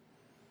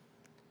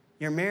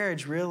 Your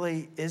marriage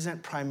really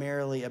isn't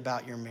primarily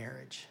about your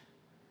marriage.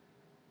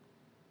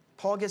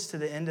 Paul gets to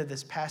the end of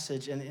this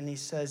passage and he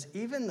says,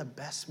 even the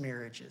best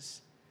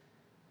marriages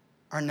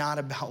are not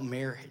about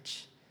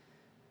marriage.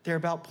 They're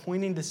about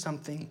pointing to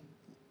something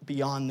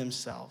beyond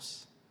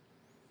themselves.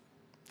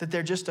 That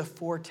they're just a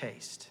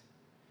foretaste.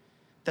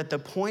 That the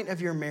point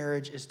of your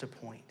marriage is to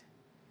point.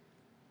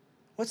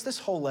 What's this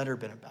whole letter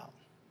been about?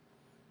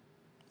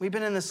 We've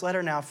been in this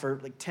letter now for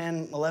like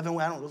 10, 11,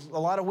 a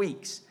lot of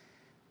weeks.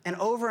 And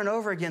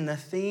over again, the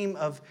theme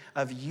of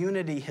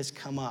unity has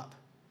come up.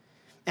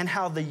 And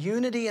how the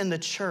unity in the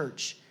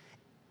church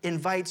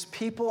invites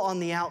people on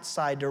the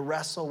outside to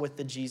wrestle with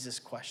the Jesus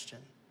question.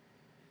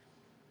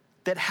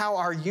 That how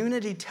our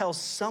unity tells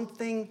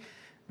something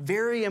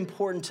very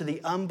important to the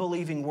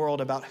unbelieving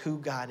world about who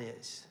God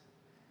is.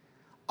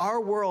 Our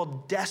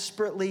world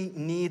desperately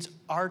needs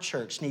our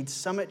church, needs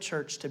Summit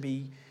Church to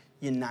be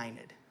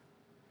united.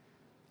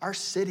 Our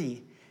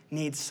city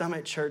needs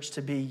Summit Church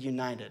to be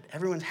united.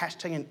 Everyone's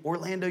hashtagging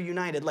Orlando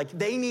United. Like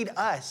they need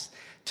us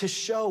to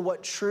show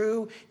what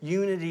true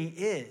unity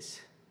is.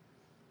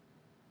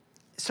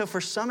 So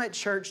for Summit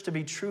Church to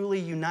be truly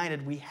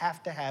united, we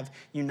have to have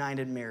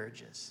united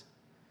marriages.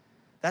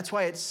 That's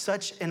why it's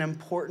such an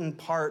important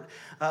part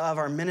of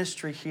our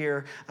ministry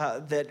here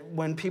that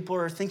when people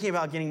are thinking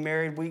about getting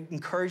married, we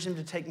encourage them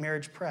to take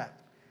marriage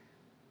prep.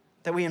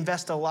 That we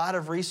invest a lot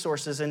of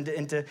resources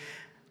into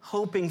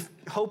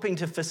hoping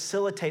to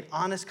facilitate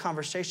honest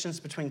conversations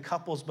between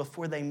couples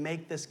before they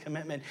make this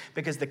commitment,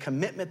 because the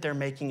commitment they're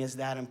making is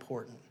that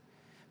important.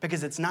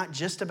 Because it's not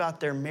just about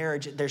their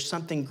marriage, there's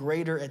something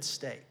greater at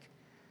stake.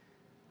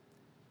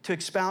 To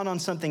expound on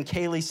something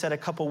Kaylee said a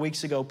couple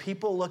weeks ago,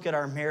 people look at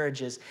our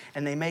marriages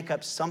and they make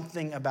up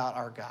something about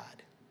our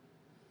God.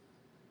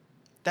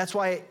 That's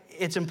why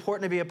it's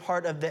important to be a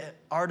part of the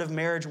Art of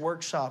Marriage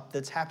workshop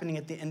that's happening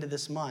at the end of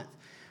this month.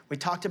 We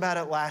talked about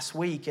it last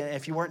week, and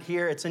if you weren't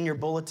here, it's in your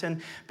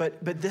bulletin.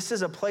 But this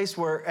is a place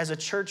where, as a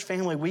church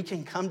family, we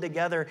can come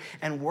together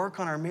and work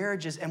on our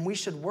marriages, and we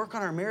should work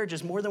on our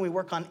marriages more than we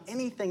work on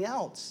anything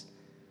else.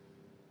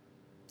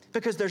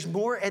 Because there's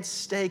more at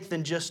stake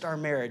than just our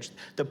marriage.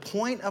 The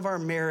point of our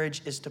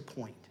marriage is to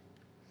point.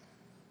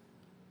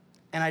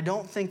 And I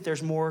don't think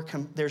there's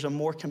a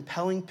more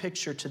compelling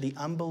picture to the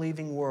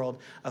unbelieving world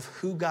of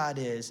who God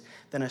is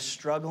than a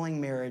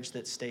struggling marriage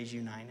that stays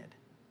united.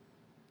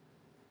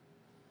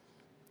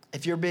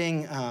 If you're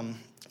being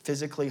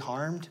physically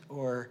harmed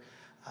or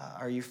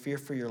are you fear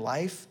for your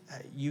life,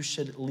 you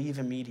should leave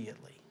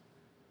immediately.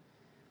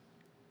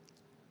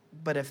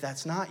 But if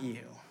that's not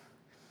you,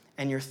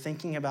 and you're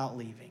thinking about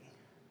leaving,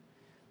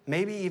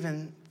 maybe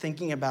even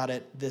thinking about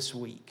it this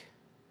week,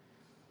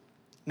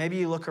 maybe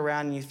you look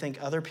around and you think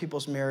other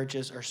people's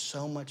marriages are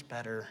so much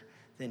better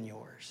than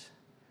yours,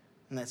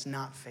 and that's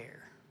not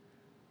fair.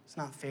 It's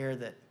not fair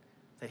that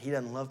he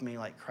doesn't love me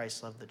like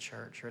Christ loved the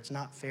church, or it's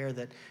not fair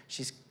that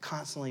she's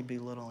constantly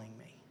belittling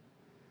me.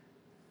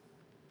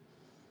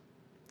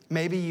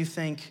 Maybe you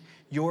think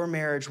your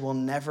marriage will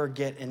never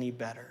get any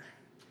better.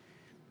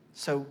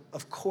 So,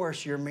 of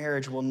course, your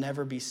marriage will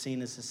never be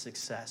seen as a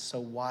success. So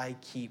why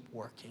keep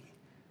working?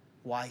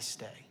 Why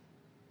stay?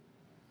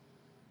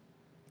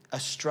 A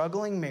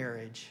struggling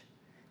marriage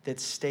that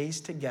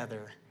stays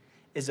together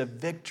is a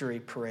victory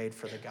parade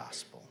for the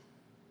gospel.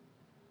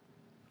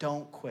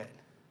 Don't quit.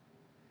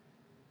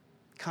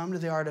 Come to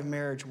the Art of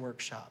Marriage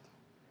workshop.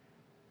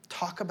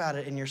 Talk about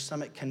it in your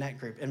Summit Connect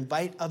group.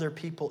 Invite other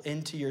people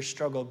into your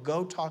struggle.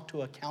 Go talk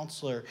to a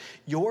counselor.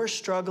 Your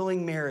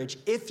struggling marriage,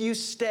 if you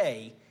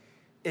stay,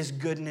 is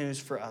good news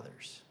for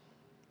others.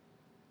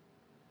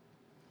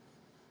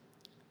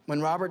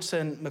 When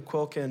Robertson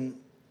McQuilkin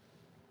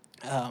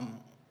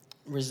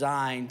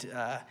resigned,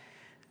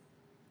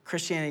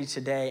 Christianity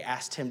Today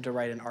asked him to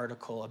write an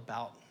article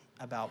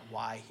about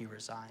why he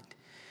resigned.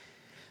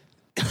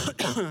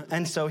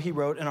 And so he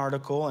wrote an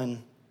article,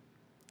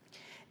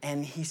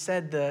 And he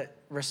said the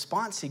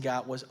response he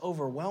got was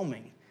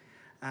overwhelming.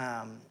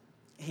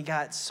 He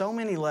got so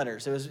many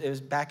letters. It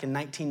was back in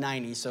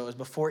 1990, so it was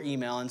before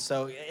email. And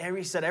so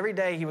he said every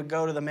day he would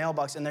go to the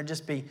mailbox and there'd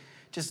just be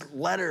just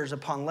letters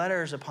upon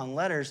letters upon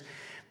letters.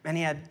 And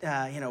he had,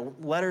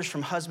 letters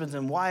from husbands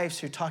and wives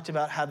who talked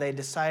about how they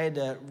decided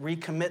to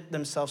recommit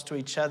themselves to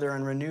each other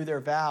and renew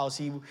their vows.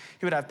 He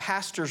would have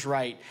pastors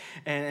write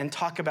and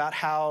talk about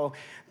how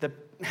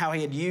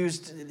he had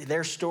used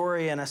their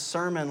story in a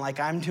sermon like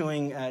I'm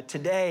doing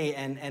today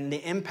and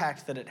the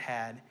impact that it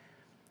had.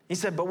 He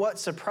said, but what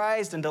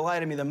surprised and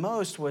delighted me the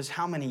most was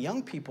how many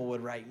young people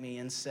would write me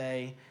and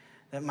say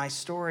that my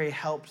story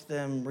helped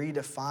them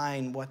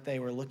redefine what they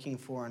were looking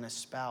for in a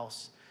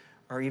spouse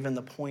or even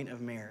the point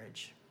of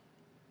marriage.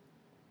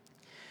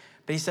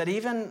 But he said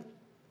even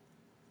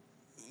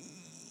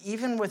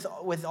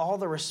with all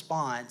the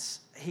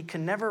response, he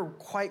could never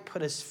quite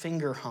put his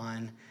finger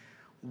on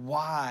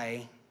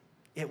why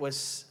it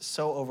was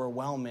so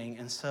overwhelming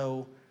and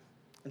so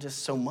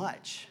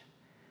much.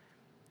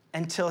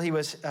 Until he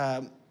was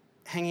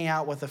hanging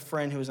out with a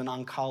friend who was an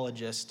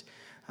oncologist,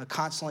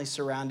 constantly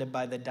surrounded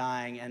by the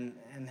dying, and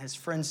his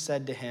friend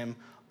said to him,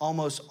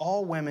 almost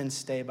all women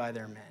stay by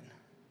their men,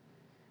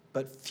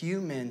 but few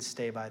men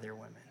stay by their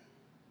women.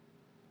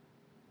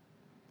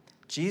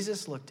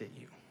 Jesus looked at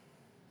you,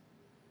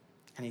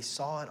 and he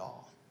saw it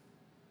all,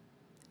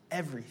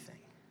 everything,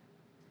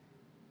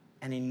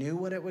 and he knew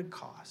what it would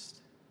cost,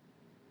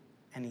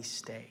 and he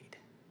stayed.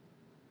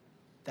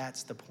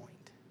 That's the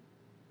point.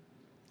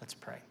 Let's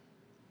pray.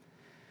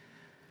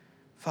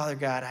 Father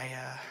God,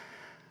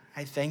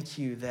 I thank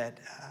you that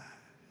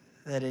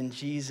in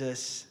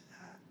Jesus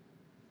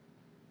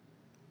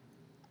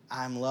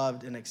I'm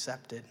loved and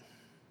accepted.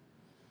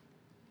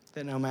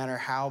 That no matter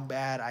how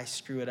bad I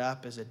screw it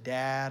up as a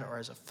dad or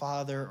as a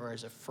father or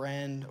as a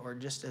friend or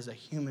just as a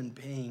human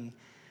being,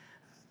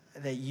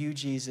 that you,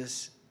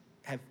 Jesus,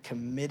 have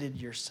committed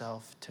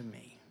yourself to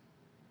me.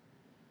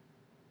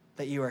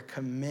 That you are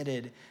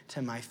committed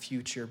to my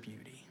future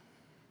beauty.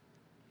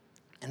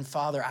 And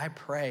Father, I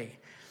pray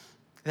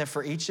that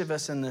for each of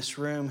us in this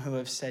room who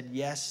have said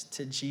yes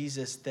to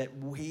Jesus, that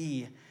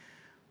we,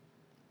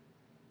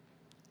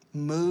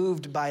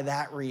 moved by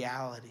that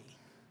reality,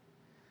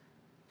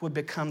 would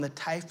become the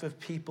type of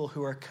people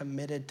who are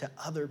committed to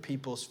other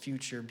people's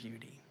future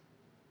beauty.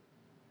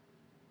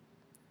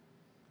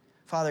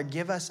 Father,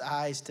 give us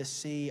eyes to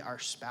see our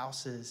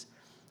spouses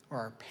or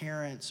our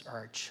parents or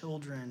our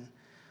children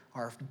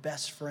or our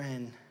best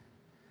friend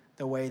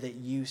the way that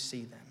you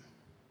see them.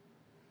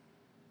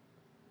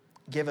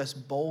 Give us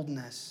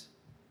boldness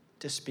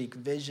to speak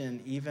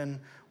vision even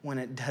when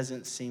it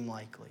doesn't seem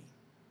likely.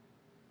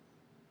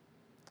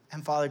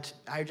 And Father,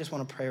 I just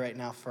want to pray right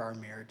now for our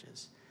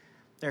marriages.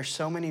 There are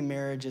so many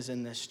marriages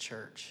in this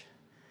church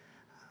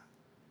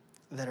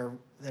that are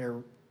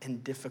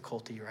in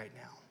difficulty right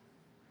now.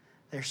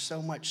 There's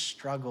so much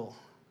struggle.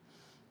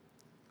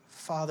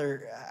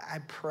 Father, I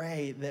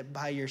pray that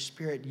by your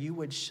Spirit, you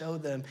would show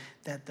them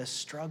that the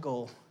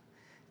struggle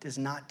does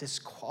not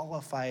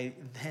disqualify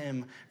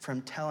them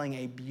from telling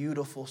a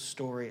beautiful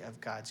story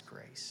of God's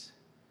grace.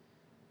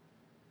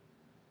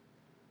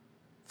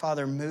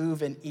 Father,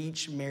 move in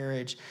each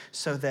marriage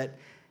so that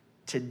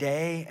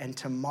today and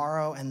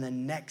tomorrow and the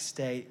next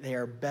day, they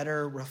are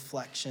better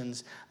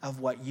reflections of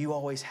what you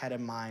always had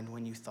in mind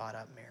when you thought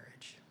up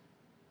marriage.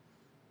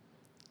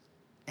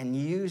 And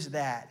use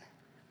that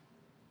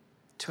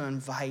to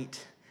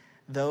invite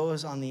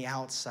those on the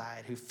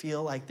outside who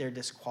feel like they're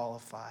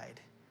disqualified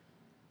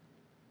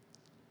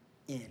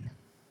in.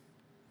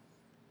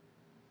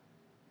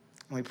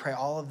 And we pray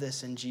all of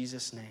this in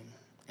Jesus' name.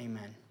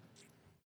 Amen.